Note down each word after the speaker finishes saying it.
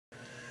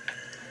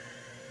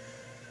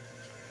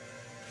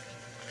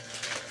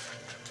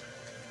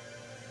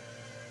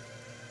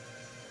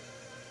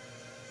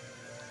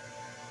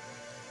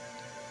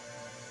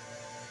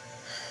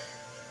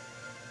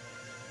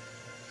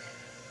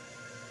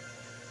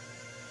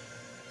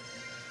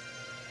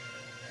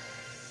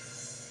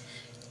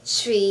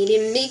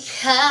treating me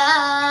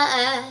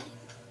kind.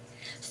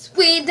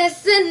 Sweet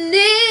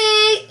destiny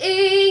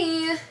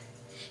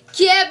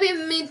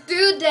carried me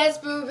through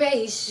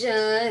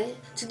desperation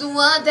to the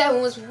one that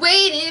was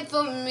waiting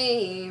for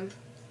me.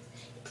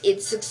 It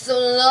took so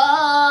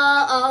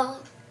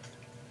long,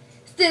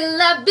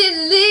 still I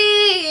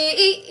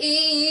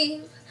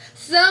believe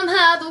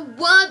somehow the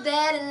one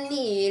that I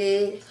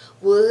needed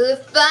would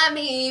find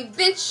me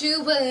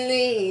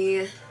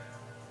eventually.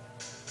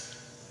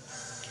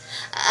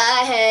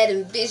 I had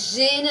a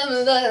vision of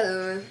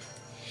love,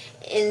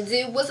 and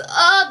it was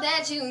all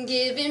that you've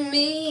given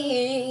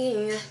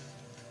me.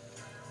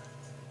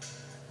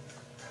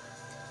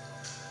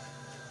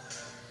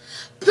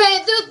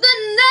 Prayed through the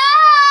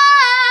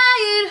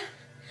night,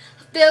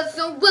 I felt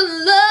so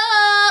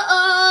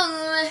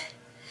alone,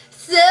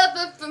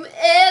 suffered from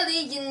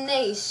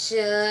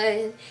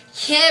alienation,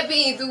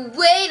 carried the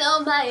weight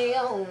on my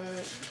own,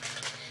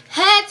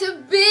 had to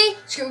be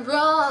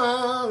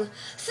strong,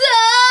 so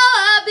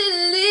I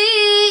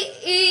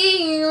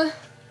believe.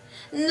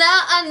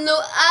 Now I know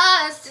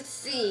I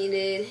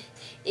succeeded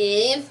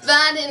in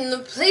finding the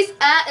place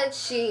I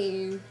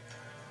achieved.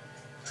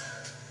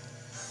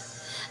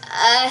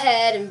 I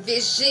had a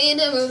vision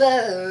of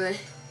love,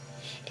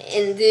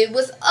 and it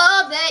was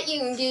all that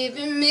you've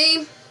given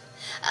me.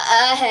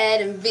 I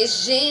had a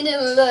vision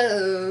of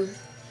love,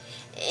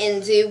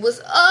 and it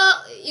was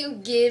all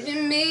you've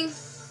given me.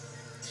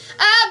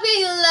 I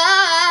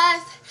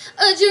realized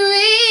a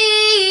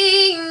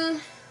dream,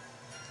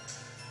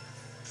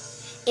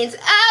 and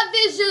I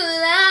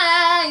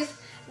visualized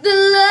the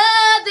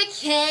love that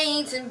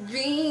came to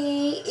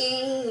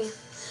be.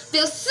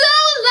 Feel so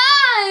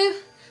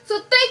alive, so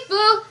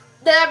thankful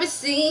that I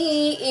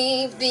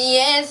received the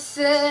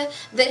answer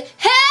that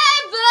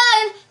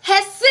heaven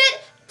has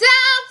sent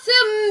down to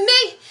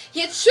me.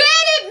 You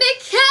treated me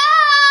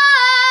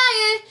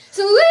kind,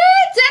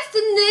 sweet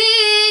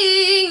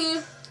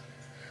destiny,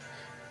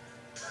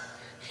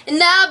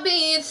 and I'll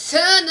be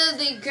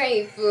eternally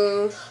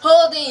grateful,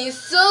 holding you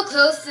so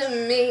close to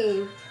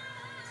me.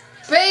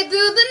 Pray through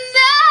the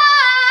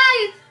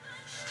night,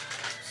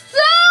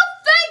 so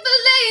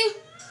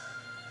faithfully,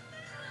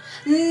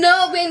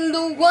 knowing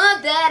the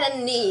one that I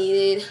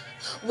needed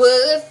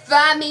would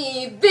find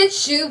me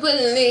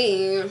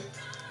eventually.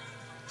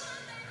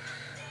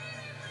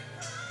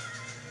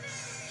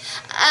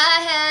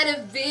 I had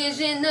a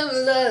vision of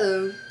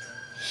love,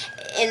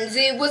 and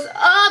it was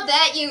all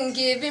that you've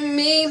given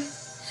me.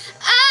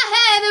 I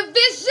had a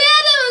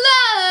vision of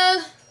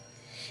love,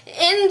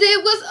 and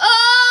it was all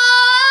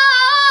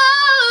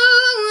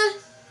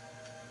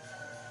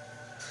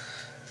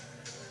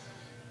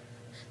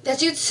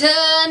that you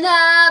turned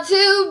out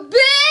to be.